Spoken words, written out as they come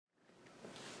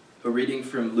A reading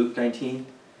from Luke 19,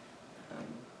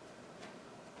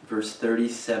 verse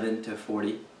 37 to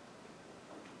 40.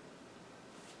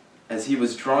 As he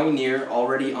was drawing near,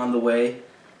 already on the way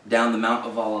down the Mount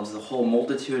of Olives, the whole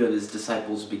multitude of his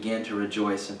disciples began to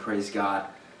rejoice and praise God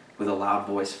with a loud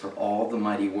voice for all the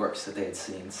mighty works that they had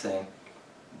seen, saying,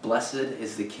 "Blessed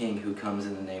is the King who comes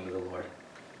in the name of the Lord.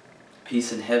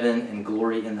 Peace in heaven and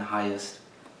glory in the highest."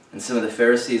 And some of the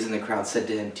Pharisees in the crowd said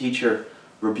to him, "Teacher,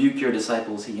 rebuke your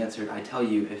disciples." He answered, "I tell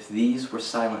you, if these were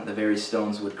silent, the very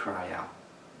stones would cry out."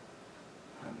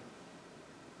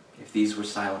 If these were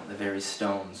silent, the very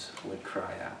stones would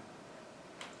cry out.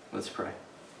 Let's pray.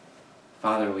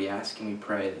 Father, we ask and we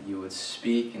pray that you would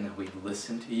speak and that we'd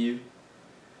listen to you.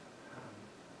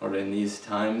 Lord, in these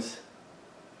times,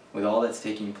 with all that's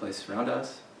taking place around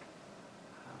us,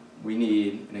 we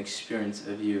need an experience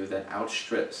of you that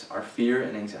outstrips our fear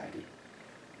and anxiety.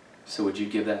 So would you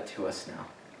give that to us now?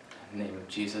 In the name of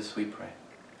Jesus we pray.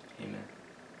 Amen.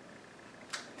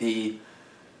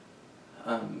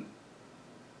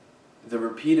 The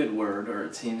repeated word, or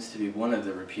it seems to be one of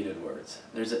the repeated words,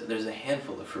 there's a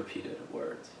handful of repeated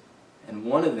words. And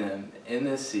one of them in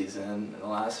this season, in the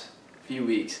last few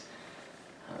weeks,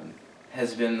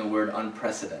 has been the word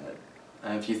unprecedented.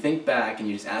 If you think back and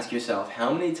you just ask yourself,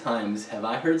 how many times have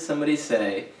I heard somebody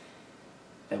say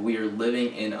that we are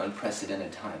living in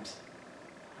unprecedented times?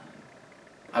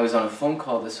 I was on a phone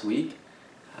call this week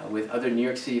with other New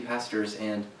York City pastors,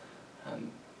 and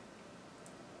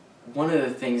one of the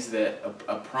things that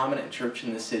a prominent church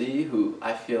in the city, who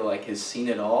I feel like has seen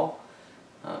it all,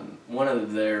 one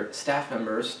of their staff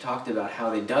members talked about how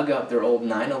they dug up their old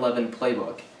 9/11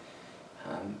 playbook,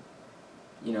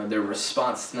 their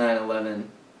response to 9/11,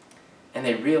 and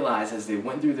they realized as they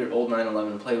went through their old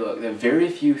 9/11 playbook that very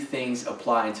few things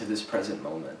apply to this present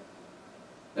moment.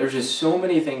 There's just so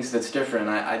many things that's different.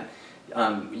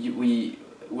 We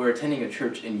were attending a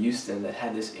church in Houston that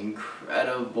had this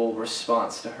incredible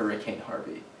response to Hurricane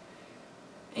Harvey.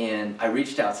 And I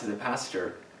reached out to the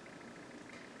pastor,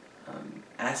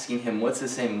 asking him what's the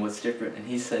same and what's different. And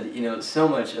he said, so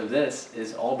much of this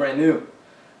is all brand new.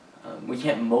 We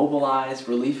can't mobilize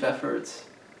relief efforts.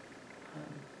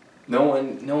 No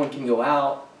one can go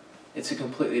out. It's a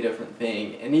completely different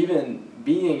thing. And even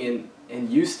being in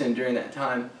Houston during that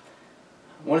time,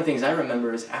 one of the things I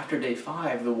remember is after day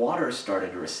 5, the water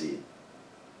started to recede.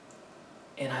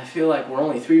 And I feel like we're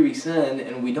only 3 weeks in,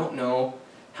 and we don't know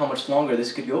how much longer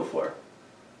this could go for.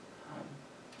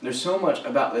 There's so much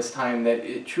about this time that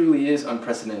it truly is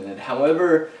unprecedented.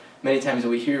 However many times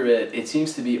we hear it, it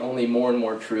seems to be only more and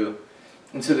more true.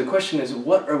 And so the question is,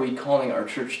 what are we calling our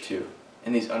church to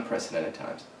in these unprecedented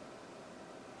times?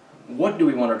 What do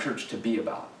we want our church to be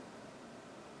about?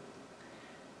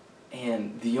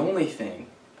 And the only thing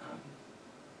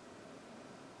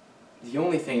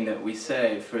that we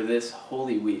say for this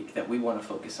Holy Week that we want to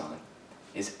focus on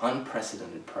is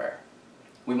unprecedented prayer.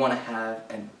 We want to have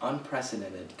an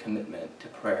unprecedented commitment to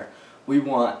prayer. We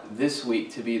want this week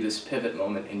to be this pivot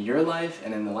moment in your life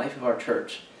and in the life of our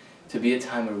church, to be a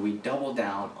time where we double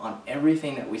down on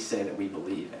everything that we say that we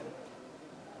believe in.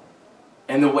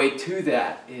 And the way to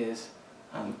that is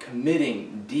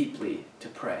committing deeply to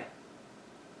pray.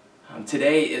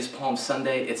 Today is Palm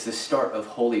Sunday. It's the start of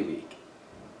Holy Week.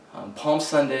 Palm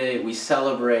Sunday, we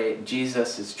celebrate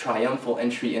Jesus' triumphal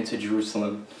entry into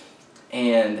Jerusalem.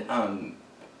 And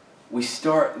we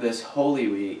start this Holy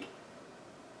Week.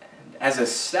 And as a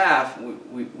staff,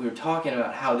 we were talking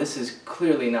about how this is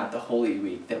clearly not the Holy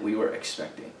Week that we were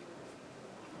expecting.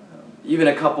 Even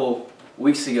a couple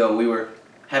weeks ago, we were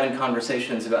having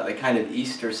conversations about the kind of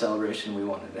Easter celebration we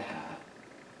wanted to have.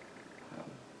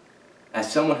 As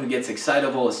someone who gets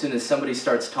excitable as soon as somebody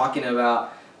starts talking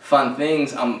about fun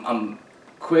things, I'm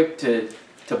quick to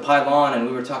pile on, and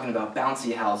we were talking about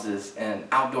bouncy houses and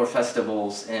outdoor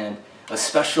festivals and a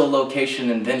special location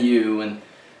and venue and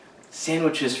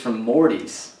sandwiches from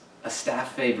Morty's, a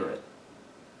staff favorite.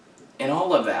 And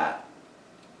all of that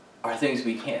are things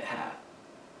we can't have.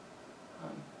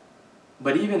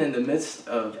 But even in the midst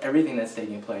of everything that's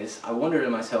taking place, I wonder to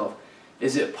myself,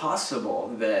 is it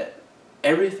possible that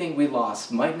everything we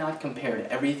lost might not compare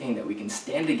to everything that we can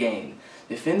stand to gain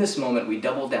if in this moment we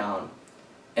double down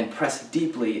and press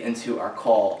deeply into our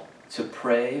call to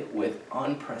pray with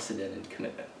unprecedented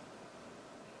commitment?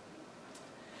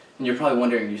 And you're probably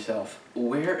wondering to yourself,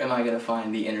 where am I going to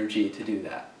find the energy to do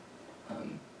that?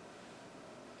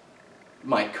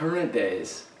 My current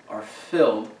days are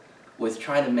filled with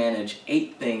trying to manage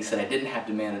 8 things that I didn't have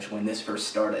to manage when this first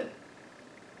started.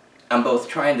 I'm both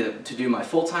trying to do my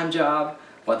full-time job,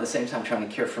 while at the same time trying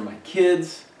to care for my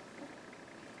kids.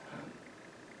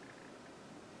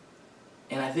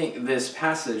 And I think this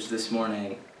passage this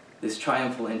morning, this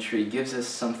triumphal entry, gives us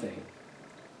something.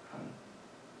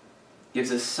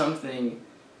 Gives us something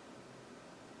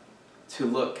to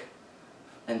look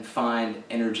and find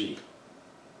energy.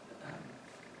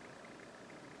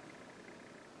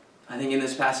 I think in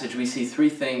this passage we see three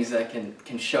things that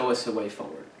can show us a way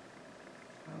forward.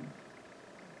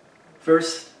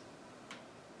 First,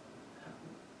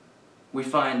 we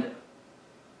find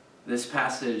this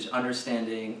passage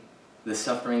understanding the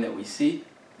suffering that we see.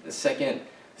 The second,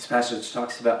 this passage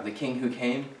talks about the king who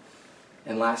came.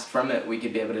 And last, from it, we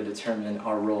could be able to determine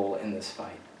our role in this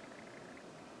fight.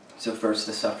 So first,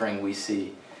 the suffering we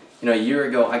see. A year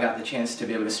ago, I got the chance to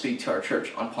be able to speak to our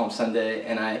church on Palm Sunday,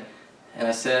 and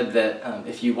I said that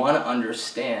if you want to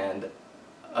understand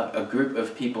a group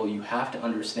of people, you have to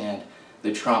understand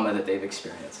the trauma that they've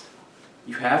experienced.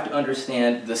 You have to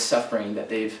understand the suffering that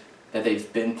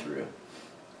they've been through.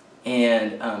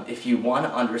 And if you want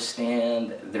to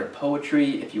understand their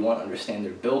poetry, if you want to understand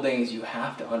their buildings, you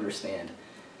have to understand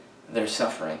their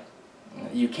suffering.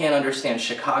 You can't understand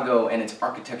Chicago and its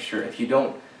architecture if you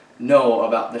don't know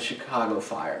about the Chicago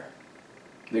fire,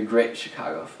 the Great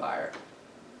Chicago Fire.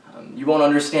 You won't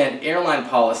understand airline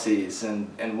policies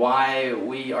and why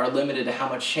we are limited to how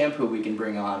much shampoo we can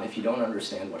bring on if you don't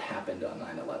understand what happened on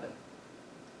 9/11.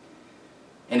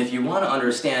 And if you want to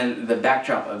understand the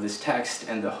backdrop of this text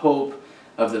and the hope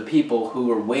of the people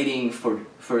who are waiting for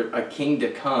a king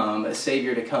to come, a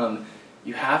savior to come,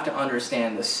 you have to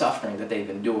understand the suffering that they've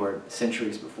endured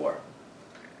centuries before.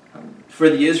 For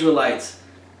the Israelites,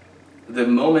 the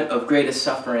moment of greatest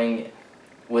suffering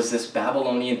was this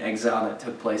Babylonian exile that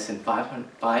took place in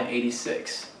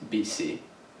 586 BC.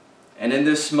 And in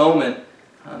this moment,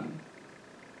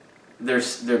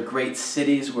 their great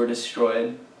cities were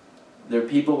destroyed. Their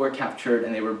people were captured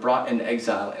and they were brought into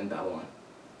exile in Babylon.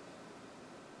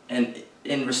 And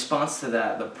in response to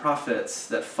that, the prophets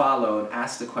that followed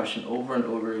asked the question over and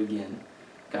over again,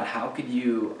 God, how could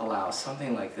you allow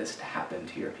something like this to happen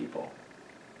to your people?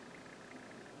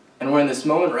 And we're in this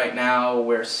moment right now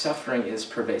where suffering is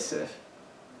pervasive.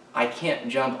 I can't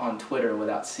jump on Twitter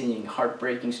without seeing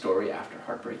heartbreaking story after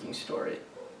heartbreaking story.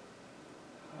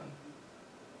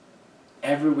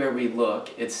 Everywhere we look,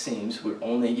 it seems we're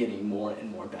only getting more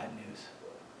and more bad news.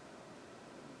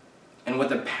 And what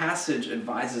the passage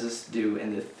advises us to do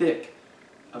in the thick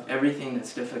of everything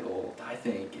that's difficult, I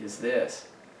think, is this.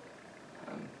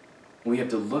 We have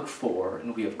to look for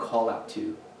and we have to call out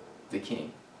to the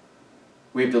King.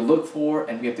 We have to look for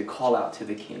and we have to call out to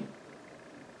the King.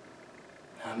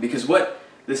 Because what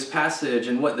this passage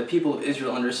and what the people of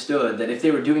Israel understood, that if they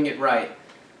were doing it right,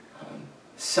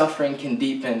 suffering can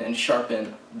deepen and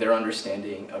sharpen their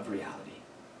understanding of reality.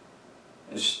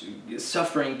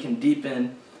 Suffering can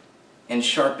deepen and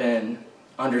sharpen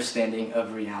understanding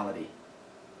of reality.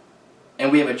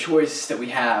 And we have a choice that we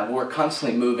have. We're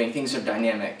constantly moving. Things are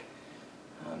dynamic.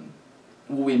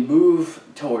 Will we move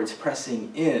towards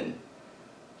pressing in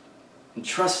and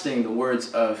trusting the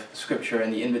words of Scripture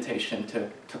and the invitation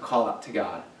to call out to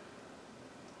God?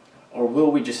 Or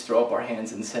will we just throw up our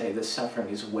hands and say, this suffering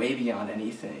is way beyond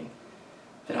anything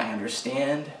that I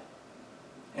understand,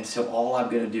 and so all I'm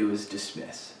going to do is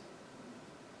dismiss?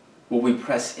 Will we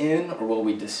press in or will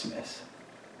we dismiss?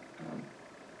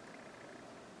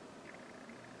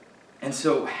 And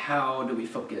so how do we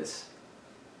focus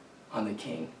on the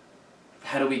King?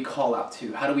 How do we call out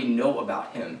to? How do we know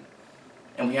about him?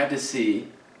 And we have to see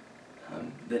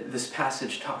that this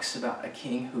passage talks about a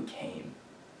king who came.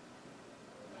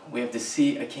 We have to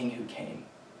see a king who came.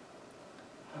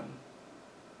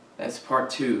 That's part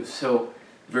 2. So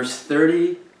verse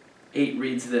 38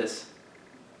 reads this.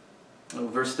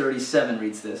 Verse 37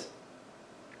 reads this.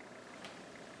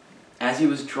 As he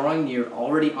was drawing near,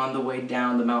 already on the way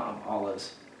down the Mount of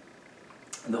Olives,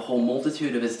 the whole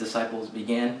multitude of his disciples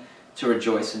began to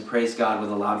rejoice and praise God with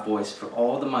a loud voice for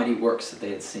all the mighty works that they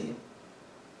had seen.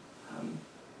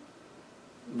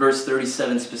 Verse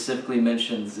 37 specifically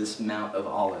mentions this Mount of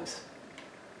Olives.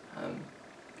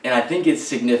 And I think it's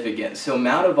significant. So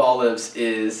Mount of Olives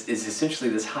is essentially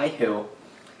this high hill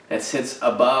that sits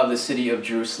above the city of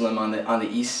Jerusalem on the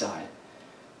east side.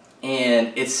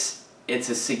 And it's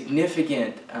a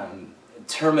significant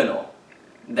terminal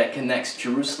that connects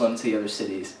Jerusalem to the other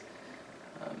cities.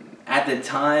 At the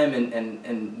time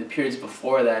and the periods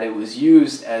before that, it was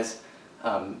used as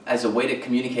a way to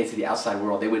communicate to the outside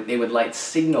world. They would light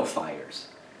signal fires.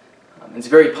 It's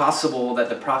very possible that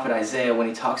the prophet Isaiah, when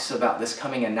he talks about this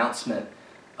coming announcement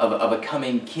of a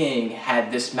coming king,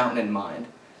 had this mountain in mind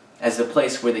as the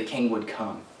place where the king would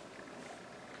come.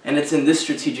 And it's in this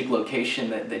strategic location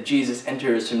that Jesus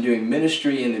enters from doing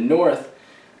ministry in the north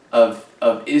of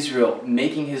Israel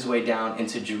making his way down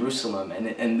into Jerusalem,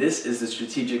 and this is the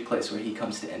strategic place where he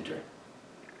comes to enter.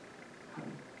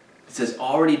 It says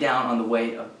already down on the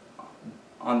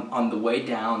way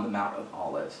down the Mount of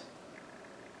Olives.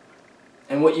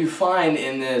 And what you find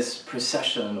in this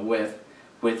procession with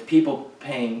people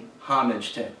paying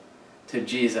homage to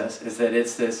Jesus is that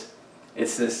it's this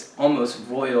almost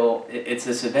royal, it's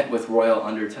this event with royal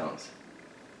undertones.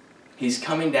 He's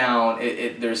coming down.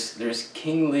 There's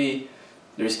kingly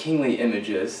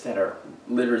images that are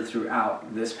littered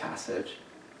throughout this passage,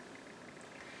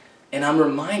 and I'm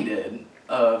reminded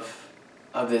of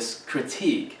this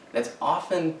critique that's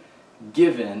often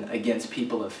given against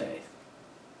people of faith.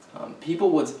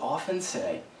 People would often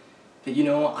say that,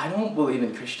 I don't believe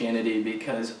in Christianity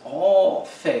because all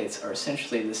faiths are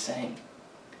essentially the same.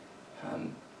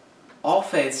 All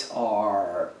faiths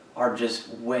are just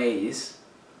ways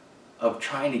of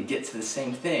trying to get to the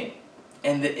same thing.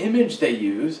 And the image they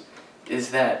use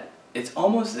is that it's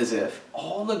almost as if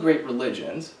all the great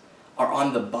religions are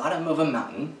on the bottom of a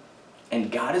mountain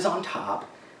and God is on top,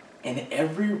 and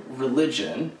every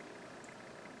religion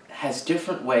has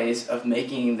different ways of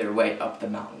making their way up the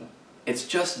mountain. It's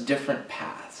just different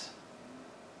paths.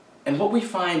 And what we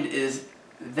find is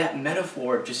that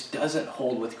metaphor just doesn't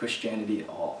hold with Christianity at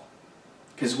all.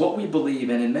 Because what we believe,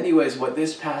 and in many ways what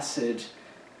this passage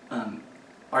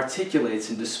articulates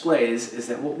and displays, is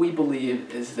that what we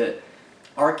believe is that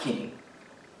our king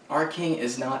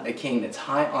is not a king that's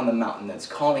high on the mountain, that's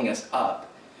calling us up,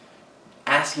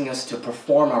 asking us to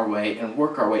perform our way and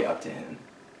work our way up to him.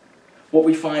 What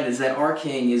we find is that our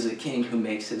king is a king who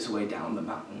makes his way down the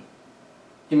mountain.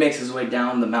 He makes his way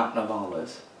down the Mountain of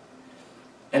Olives.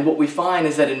 And what we find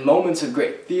is that in moments of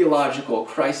great theological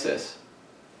crisis,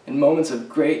 he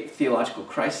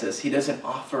doesn't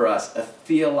offer us a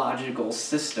theological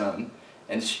system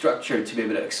and structure to be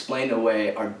able to explain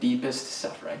away our deepest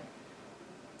suffering.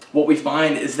 What we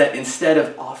find is that instead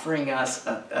of offering us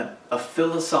a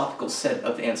philosophical set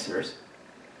of answers,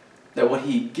 that what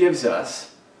he gives us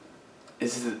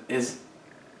is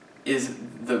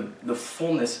the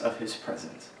fullness of his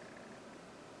presence.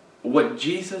 What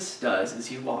Jesus does is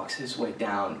he walks his way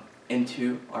down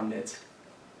into our midst.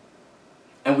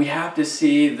 And we have to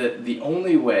see that the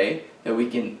only way that we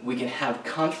can have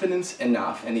confidence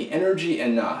enough and the energy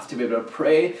enough to be able to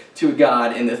pray to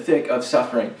God in the thick of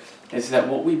suffering is that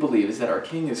what we believe is that our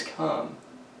King has come.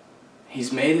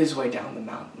 He's made his way down the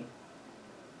mountain.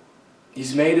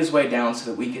 He's made his way down so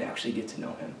that we can actually get to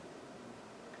know him.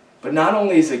 But not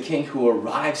only is a king who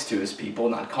arrives to his people,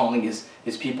 not calling his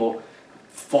people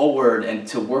forward and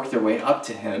to work their way up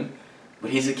to him,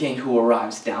 but he's a king who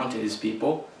arrives down to his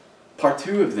people. Part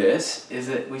 2 of this is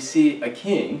that we see a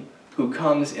king who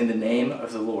comes in the name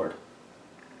of the Lord.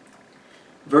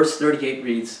 Verse 38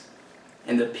 reads,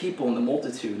 "And the people and the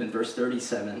multitude," in verse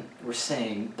 37, were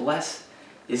saying, "Blessed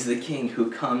is the king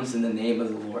who comes in the name of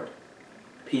the Lord.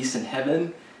 Peace in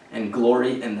heaven and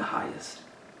glory in the highest."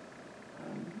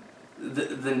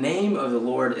 The name of the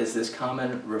Lord is this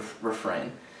common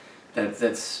refrain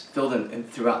that's filled in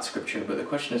throughout Scripture. But the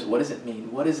question is, what does it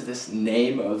mean? What is this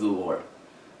name of the Lord?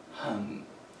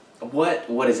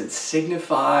 What does it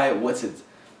signify? What's it?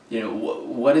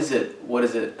 What is it?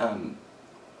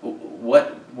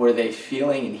 What were they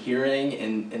feeling and hearing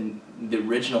in the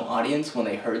original audience when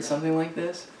they heard something like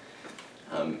this?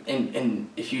 And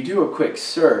if you do a quick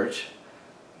search,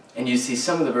 and you see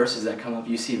some of the verses that come up,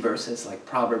 you see verses like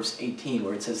Proverbs 18,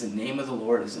 where it says, "The name of the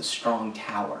Lord is a strong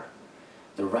tower.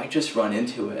 The righteous run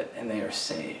into it, and they are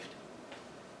saved."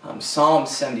 Psalm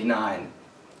 79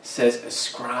 says,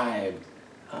 ascribe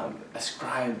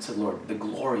to the Lord the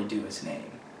glory due his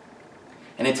name.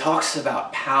 And it talks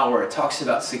about power, it talks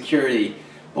about security,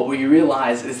 but what you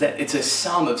realize is that it's a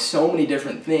sum of so many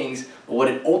different things, but what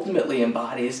it ultimately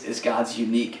embodies is God's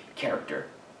unique character.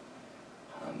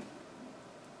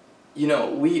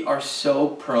 We are so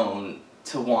prone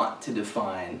to want to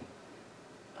define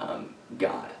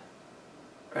God.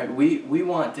 Right? We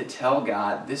want to tell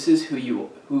God, this is who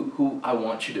I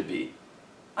want you to be.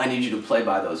 I need you to play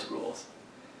by those rules.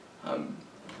 In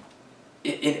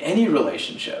any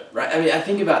relationship, right? I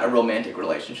think about a romantic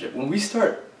relationship. When we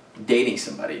start dating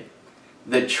somebody,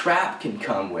 the trap can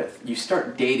come with you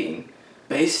start dating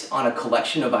based on a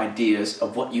collection of ideas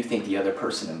of what you think the other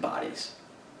person embodies.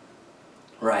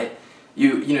 Right?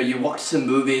 You watch some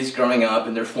movies growing up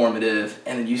and they're formative,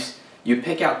 and then you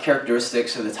pick out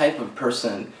characteristics of the type of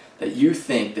person that you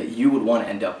think that you would want to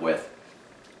end up with.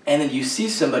 And then you see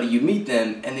somebody, you meet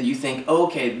them, and then you think, oh,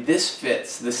 okay, this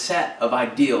fits the set of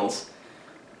ideals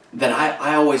that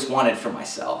I always wanted for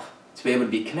myself to be able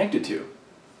to be connected to.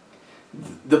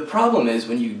 The problem is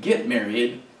when you get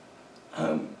married,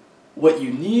 what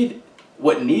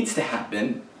needs to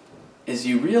happen is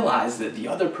you realize that the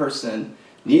other person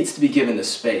needs to be given the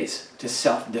space to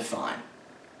self-define.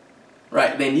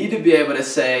 Right? They need to be able to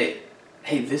say,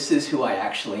 hey, this is who I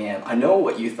actually am. I know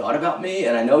what you thought about me,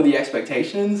 and I know the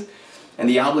expectations and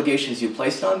the obligations you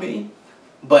placed on me,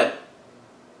 but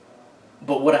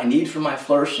what I need for my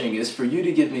flourishing is for you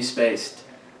to give me space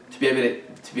to be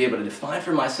able to define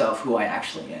for myself who I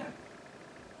actually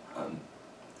am.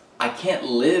 I can't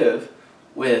live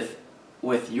with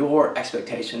your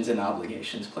expectations and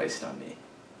obligations placed on me.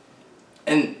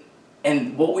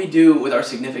 And what we do with our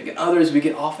significant others, we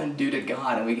can often do to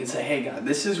God, and we can say, hey, God,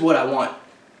 this is what I want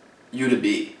you to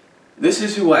be. This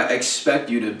is who I expect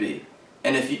you to be.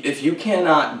 And if you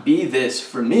cannot be this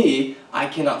for me, I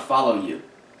cannot follow you.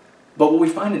 But what we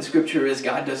find in Scripture is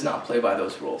God does not play by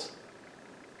those rules.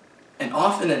 And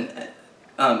often,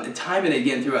 time and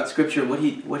again throughout Scripture, what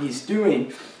he's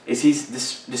doing is he's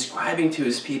describing to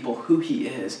his people who he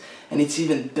is, and it's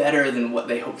even better than what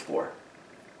they hoped for.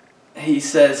 He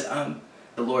says,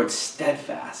 the Lord's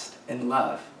steadfast in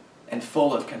love and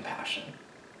full of compassion,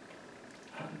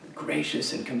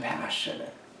 gracious and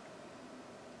compassionate.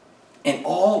 And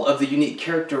all of the unique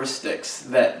characteristics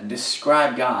that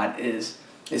describe God is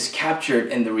captured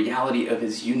in the reality of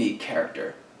his unique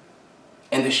character.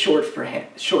 And the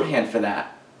shorthand for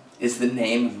that is the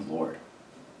name of the Lord.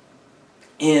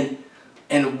 And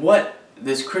what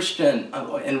this Christian,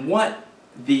 and what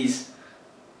these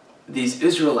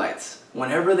Israelites,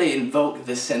 whenever they invoke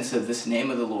this sense of this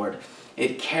name of the Lord,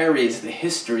 it carries the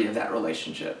history of that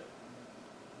relationship.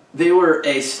 They were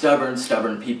a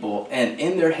stubborn people, and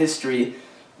in their history,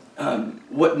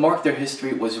 what marked their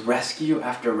history was rescue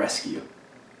after rescue.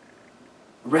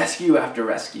 Rescue after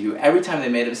rescue. Every time they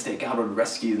made a mistake, God would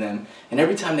rescue them. And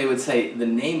every time they would say the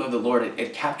name of the Lord,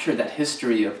 it captured that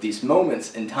history of these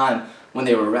moments in time when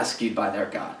they were rescued by their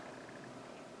God.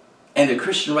 And the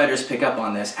Christian writers pick up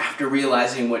on this after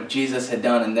realizing what Jesus had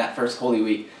done in that first Holy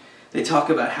Week. They talk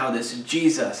about how this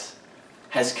Jesus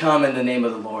has come in the name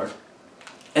of the Lord.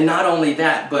 And not only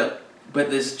that, but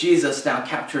this Jesus now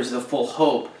captures the full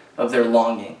hope of their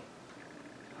longing.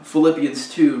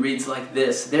 Philippians 2 reads like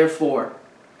this, therefore,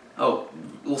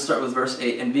 we'll start with verse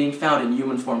 8, and being found in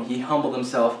human form, he humbled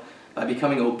himself by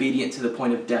becoming obedient to the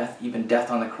point of death, even death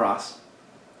on the cross.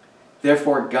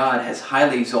 Therefore God has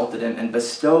highly exalted him and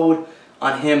bestowed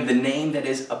on him the name that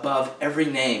is above every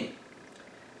name,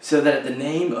 so that at the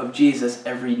name of Jesus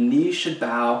every knee should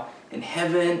bow in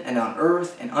heaven and on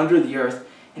earth and under the earth,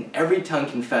 and every tongue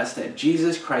confess that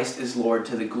Jesus Christ is Lord,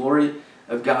 to the glory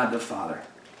of God the Father.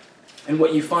 And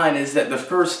what you find is that the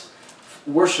first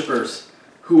worshipers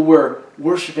who were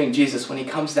worshiping Jesus when he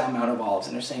comes down Mount of Olives,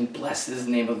 and they're saying, blessed is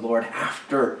the name of the Lord,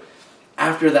 after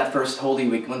that first Holy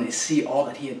Week, when they see all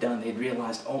that he had done, they'd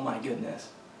realized, oh my goodness,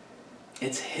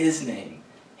 it's his name.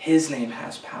 His name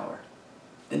has power.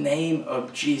 The name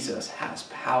of Jesus has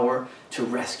power to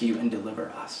rescue and deliver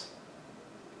us.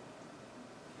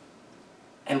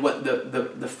 And what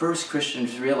the first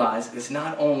Christians realized is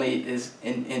not only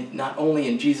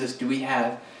in Jesus do we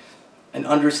have an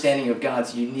understanding of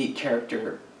God's unique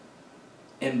character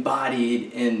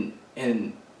embodied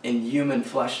in human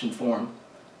flesh and form.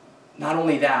 Not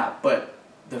only that, but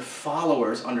the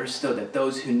followers understood that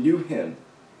those who knew him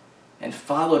and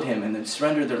followed him and then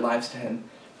surrendered their lives to him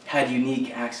had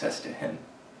unique access to him.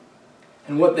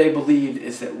 And what they believed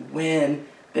is that when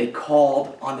they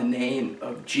called on the name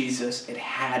of Jesus, it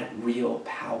had real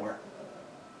power.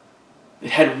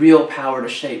 It had real power to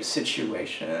shape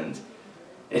situations.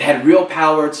 It had real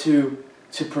power to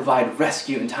provide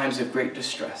rescue in times of great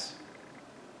distress.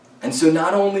 And so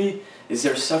not only is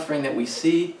there suffering that we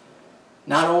see,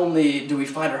 not only do we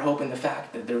find our hope in the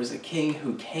fact that there was a king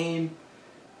who came,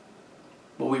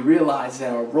 but we realize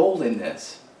that our role in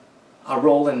this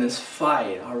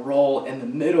fight, our role in the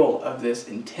middle of this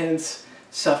intense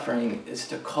suffering is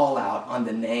to call out on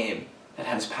the name that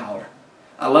has power.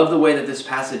 I love the way that this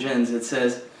passage ends. It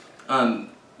says,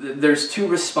 there's two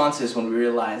responses when we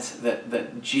realize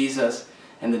that Jesus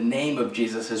and the name of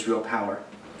Jesus has real power.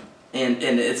 And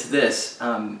it's this.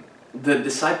 The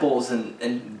disciples,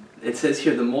 and it says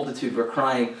here, the multitude were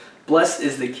crying, blessed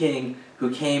is the King who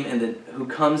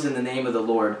comes in the name of the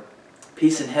Lord.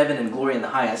 Peace in heaven and glory in the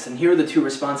highest. And here are the two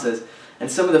responses. And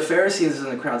some of the Pharisees in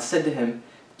the crowd said to him,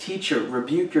 Teacher,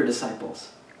 rebuke your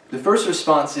disciples. The first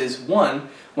response is, one,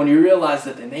 when you realize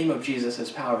that the name of Jesus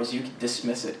has power, is you can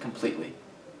dismiss it completely.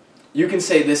 You can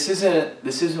say, this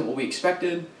isn't what we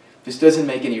expected. This doesn't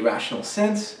make any rational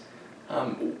sense.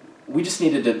 we just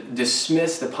need to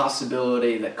dismiss the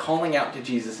possibility that calling out to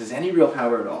Jesus has any real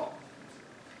power at all.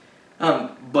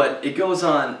 But it goes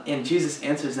on, and Jesus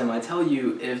answers them, I tell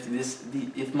you,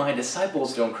 if my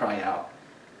disciples don't cry out,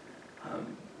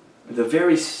 the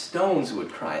very stones would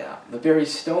cry out. The very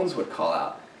stones would call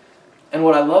out. And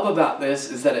what I love about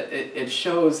this is that it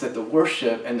shows that the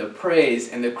worship and the praise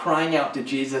and the crying out to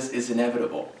Jesus is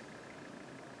inevitable.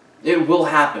 It will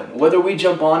happen. Whether we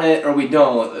jump on it or we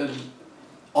don't,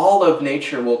 all of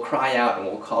nature will cry out and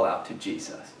will call out to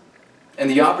Jesus. And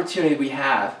the opportunity we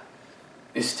have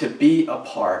is to be a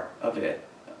part of it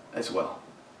as well.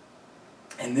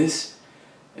 And this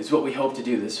is what we hope to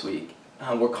do this week.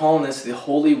 We're calling this the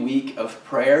Holy Week of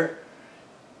Prayer.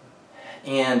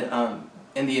 And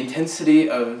in the intensity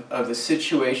of the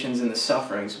situations and the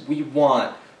sufferings, we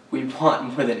want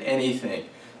more than anything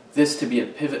this to be a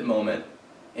pivot moment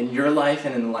in your life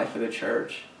and in the life of the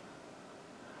church.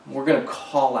 We're going to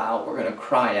call out, we're going to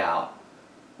cry out.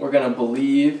 We're going to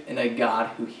believe in a God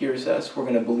who hears us. We're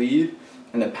going to believe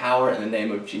in the power and the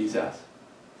name of Jesus.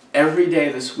 Every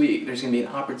day this week, there's going to be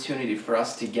an opportunity for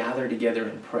us to gather together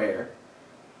in prayer.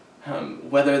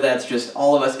 Whether that's just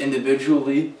all of us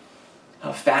individually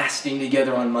fasting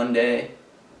together on Monday,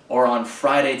 or on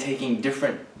Friday taking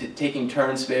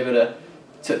turns to be able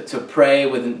to pray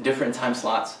within different time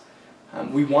slots.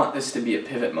 We want this to be a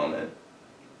pivot moment.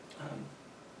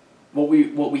 What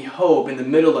we hope in the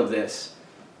middle of this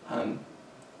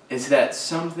is that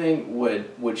something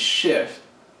would shift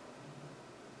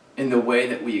in the way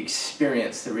that we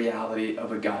experience the reality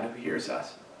of a God who hears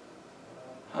us.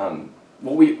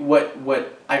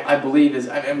 What I believe is,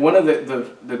 one of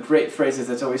the great phrases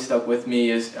that's always stuck with me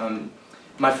is,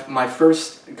 my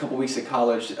first couple weeks at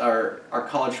college, our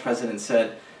college president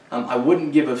said, I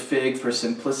wouldn't give a fig for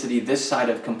simplicity this side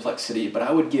of complexity, but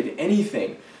I would give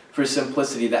anything for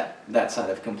simplicity that side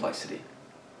of complexity.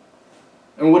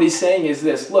 And what he's saying is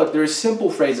this: look, there are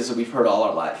simple phrases that we've heard all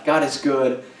our life. God is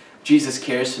good, Jesus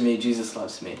cares for me, Jesus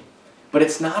loves me. But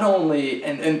it's not only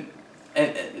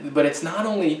but it's not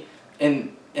only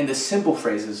in the simple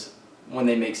phrases when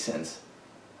they make sense.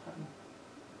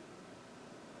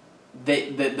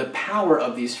 The power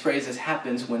of these phrases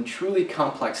happens when truly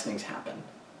complex things happen.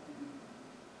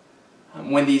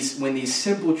 When these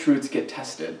simple truths get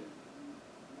tested.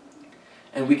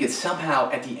 And we could somehow,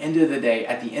 at the end of the day,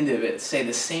 at the end of it, say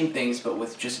the same things, but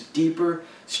with just deeper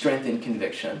strength and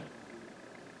conviction.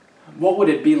 What would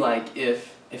it be like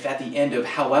if at the end of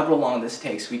however long this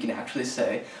takes, we can actually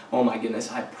say, oh my goodness,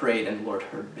 I prayed and the Lord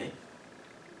heard me.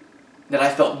 That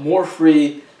I felt more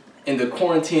free in the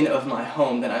quarantine of my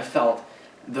home than I felt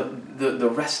the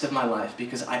rest of my life,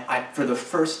 because I for the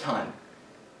first time,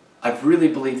 I've really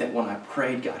believed that when I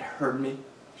prayed, God heard me,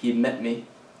 He met me,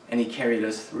 and He carried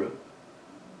us through.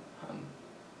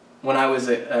 When I was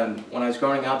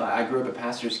growing up, I grew up a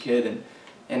pastor's kid,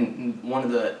 and one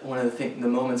of the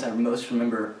moments I most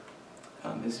remember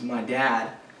is my dad.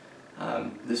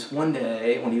 This one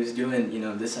day when he was doing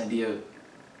this idea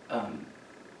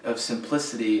of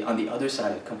simplicity on the other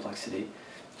side of complexity,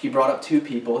 he brought up two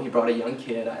people. He brought a young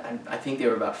kid. I think they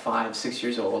were about 5, 6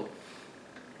 years old.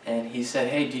 And he said,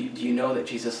 hey, do you know that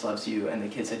Jesus loves you? And the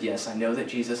kid said, yes, I know that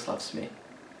Jesus loves me.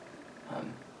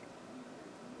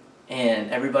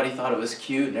 And everybody thought it was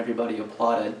cute, and everybody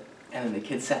applauded. And then the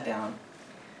kid sat down.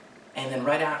 And then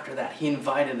right after that, he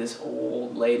invited this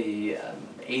old lady,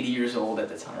 80 years old at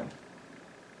the time.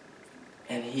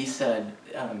 And he said,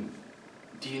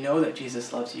 do you know that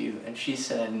Jesus loves you? And she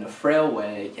said in a frail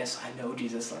way, yes, I know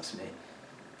Jesus loves me.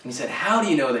 And he said, how do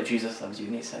you know that Jesus loves you?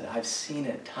 And he said, I've seen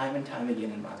it time and time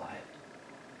again in my life.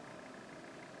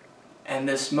 And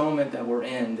this moment that we're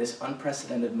in, this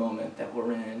unprecedented moment that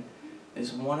we're in,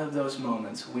 is one of those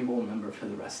moments we will remember for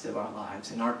the rest of our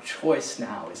lives. And our choice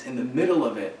now is, in the middle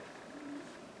of it,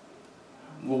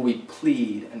 will we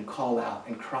plead and call out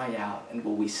and cry out, and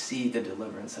will we see the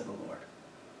deliverance of the Lord?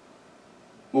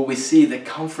 Will we see the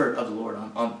comfort of the Lord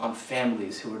on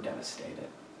families who are devastated?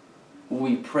 Will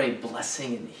we pray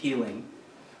blessing and healing,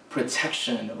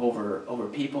 protection over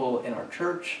people in our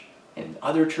church and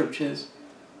other churches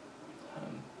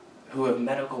who have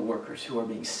medical workers who are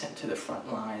being sent to the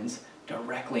front lines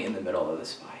directly in the middle of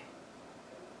this fight?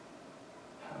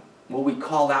 Will we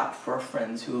call out for our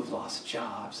friends who have lost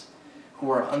jobs, who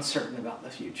are uncertain about the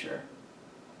future?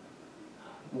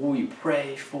 Will we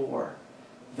pray for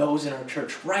those in our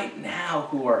church right now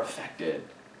who are affected,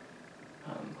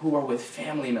 who are with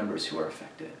family members who are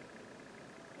affected?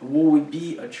 Will we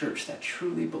be a church that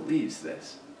truly believes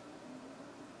this?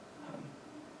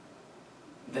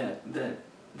 That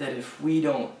if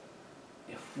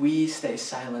we stay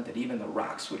silent, that even the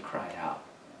rocks would cry out.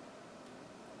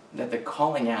 that the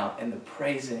calling out and the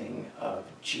praising of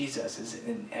Jesus is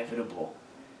inevitable.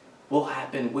 Will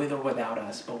happen with or without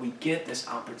us, but we get this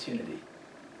opportunity.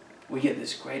 We get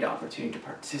this great opportunity to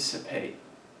participate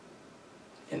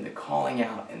in the calling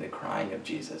out and the crying of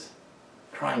Jesus,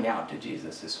 crying out to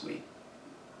Jesus this week.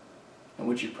 And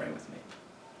would you pray with me?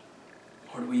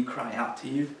 Lord, we cry out to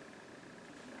you.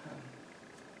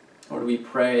 Lord, we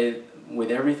pray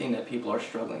with everything that people are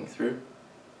struggling through,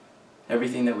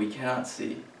 everything that we cannot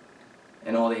see,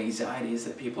 and all the anxieties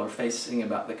that people are facing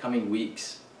about the coming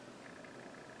weeks.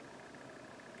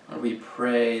 Lord, we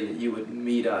pray that you would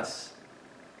meet us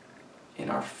in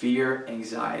our fear,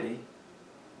 anxiety,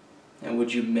 and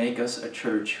would you make us a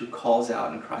church who calls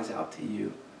out and cries out to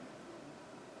you?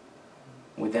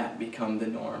 Would that become the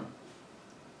norm?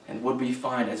 And would we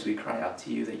find as we cry out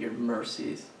to you that your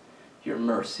mercies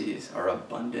are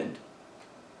abundant,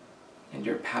 and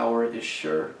your power is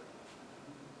sure,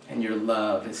 and your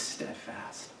love is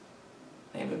steadfast.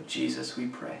 In the name of Jesus we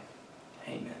pray.